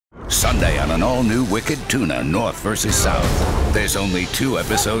Sunday on an all-new Wicked Tuna, North versus South. There's only 2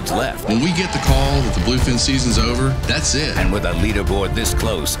 episodes left. When we get the call that the bluefin season's over, that's it. And with a leaderboard this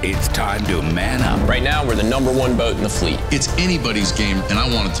close, it's time to man up. Right now, we're the #1 boat in the fleet. It's anybody's game, and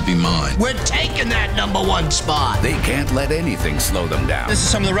I want it to be mine. We're taking that #1 spot. They can't let anything slow them down. This is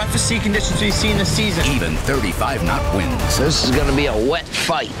some of the roughest sea conditions we've seen this season. Even 35-knot winds. This is gonna be a wet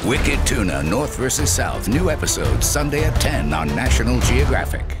fight. Wicked Tuna, North versus South. New episodes Sunday at 10 on National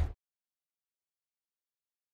Geographic.